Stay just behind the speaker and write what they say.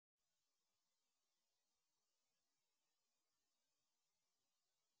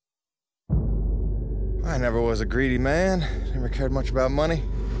I never was a greedy man. Never cared much about money.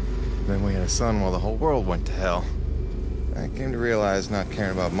 Then we had a son while the whole world went to hell. I came to realize not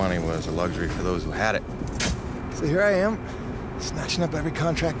caring about money was a luxury for those who had it. So here I am, snatching up every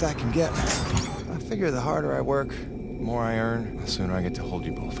contract I can get. I figure the harder I work, the more I earn, the sooner I get to hold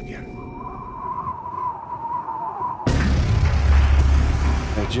you both again.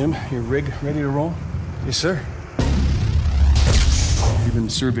 Hey, Jim, your rig ready to roll? Yes, sir. We've been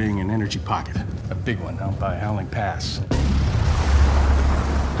surveying an energy pocket, a big one out by Howling Pass.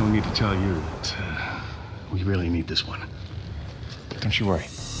 Don't need to tell you that we really need this one. Don't you worry.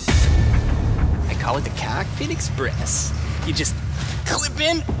 I call it the Cockpit Express. You just clip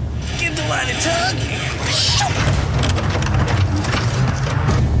in, give the line a tug, and shoot!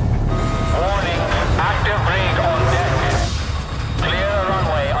 Warning, active rig on deck. Clear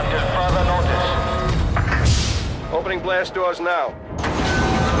runway until further notice. Opening blast doors now.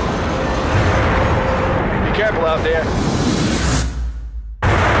 Be careful out there.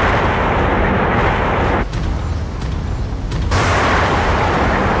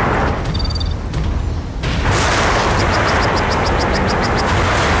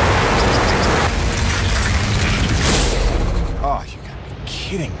 Oh, you gotta be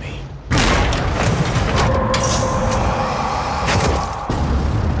kidding me.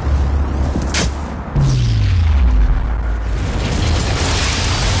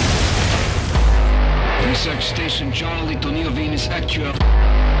 Research Station Charlie to Neo Venus Actual.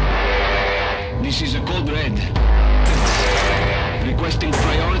 This is a code red. Requesting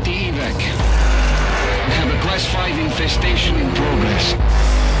priority evac. We have a class 5 infestation in progress.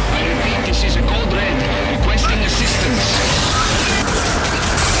 I repeat, this is a code red. Requesting assistance.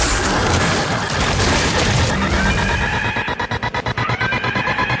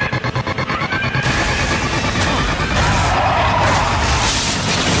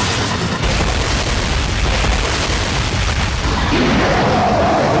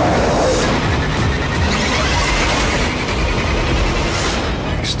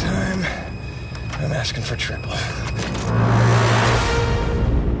 Next time, I'm asking for triple.